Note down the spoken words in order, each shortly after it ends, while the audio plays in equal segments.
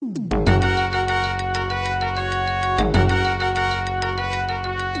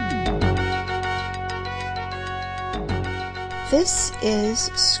This is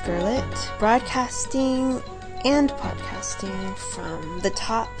Scarlett, broadcasting and podcasting from the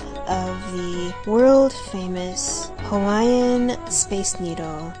top of the world-famous Hawaiian Space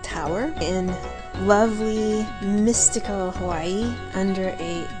Needle Tower in lovely, mystical Hawaii under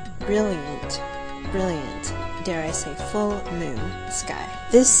a brilliant, dare I say, full moon sky.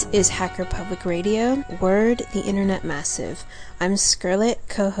 This is Hacker Public Radio, Word, the Internet Massive. I'm Scarlett,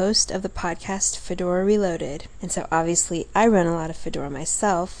 co-host of the podcast Fedora Reloaded, and so obviously I run a lot of Fedora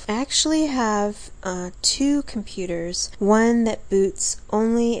myself. I actually have two computers, one that boots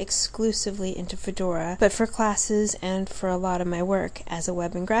only exclusively into Fedora, but for classes and for a lot of my work as a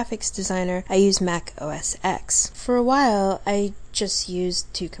web and graphics designer, I use Mac OS X. For a while, I just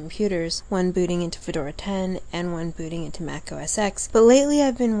used two computers, one booting into Fedora 10 and one booting into Mac OS X, but lately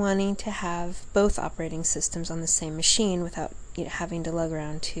I've been wanting to have both operating systems on the same machine without having to lug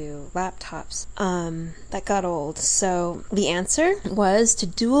around two laptops. That got old, so the answer was to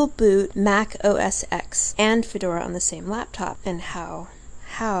dual boot Mac OS X and Fedora on the same laptop. And how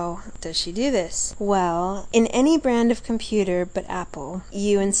does she do this? Well, in any brand of computer but Apple,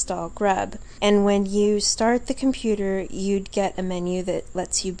 you install Grub, and when you start the computer, you'd get a menu that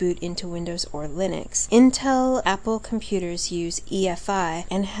lets you boot into Windows or Linux. Intel Apple computers use EFI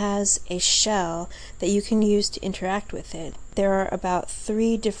and has a shell that you can use to interact with it. There are about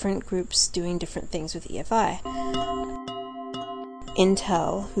 3 different groups doing different things with EFI.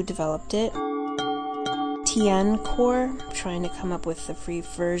 Intel, who developed it, TN Core, trying to come up with the free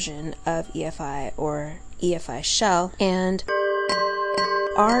version of EFI or EFI shell, and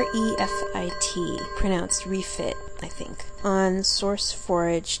REFIT, pronounced refit, I think, on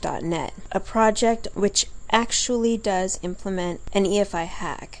sourceforge.net, a project which actually does implement an EFI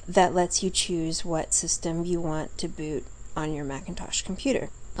hack that lets you choose what system you want to boot on your Macintosh computer.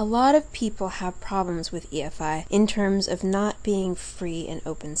 A lot of people have problems with EFI in terms of not being free and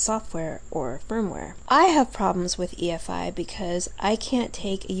open software or firmware. I have problems with EFI because I can't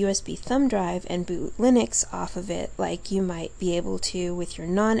take a USB thumb drive and boot Linux off of it like you might be able to with your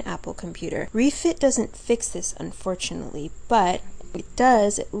non-Apple computer. Refit doesn't fix this, unfortunately, but it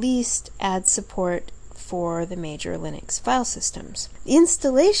does at least add support for the major Linux file systems. The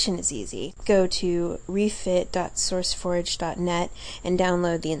installation is easy. Go to refit.sourceforge.net and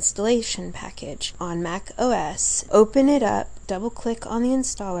download the installation package on Mac OS. Open it up, double-click on the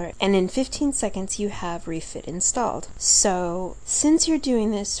installer, and in 15 seconds you have Refit installed. So, since you're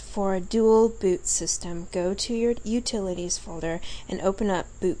doing this for a dual boot system, go to your Utilities folder and open up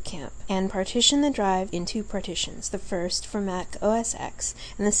Boot Camp, and partition the drive in 2 partitions, the first for Mac OS X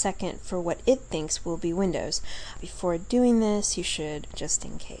and the second for what it thinks will be Windows. Before doing this, you should, just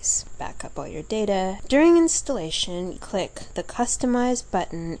in case, back up all your data. During installation, click the Customize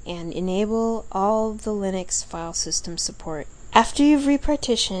button and enable all the Linux file system support. After you've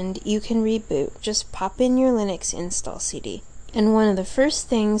repartitioned, you can reboot. Just pop in your Linux install CD. And one of the first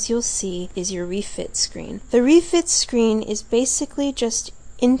things you'll see is your refit screen. The refit screen is basically just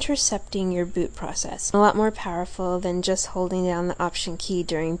intercepting your boot process. A lot more powerful than just holding down the Option key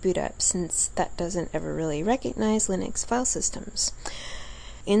during boot up, since that doesn't ever really recognize Linux file systems.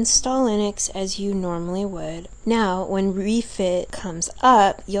 Install Linux as you normally would. Now, when refit comes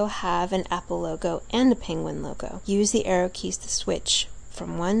up, you'll have an Apple logo and a Penguin logo. Use the arrow keys to switch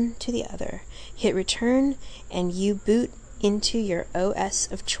from one to the other. Hit return, and you boot into your OS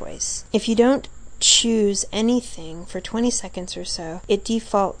of choice. If you don't choose anything for 20 seconds or so, it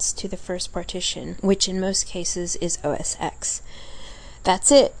defaults to the first partition, which in most cases is OS X.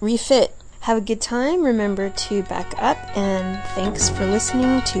 That's it. Refit. Have a good time. Remember to back up, and thanks for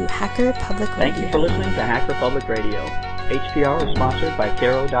listening to Hacker Public Radio. Thank you for listening to Hacker Public Radio. HPR is sponsored by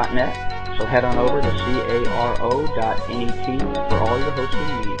Caro.net, so head on over to caro.net for all your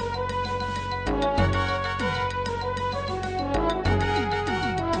hosting needs.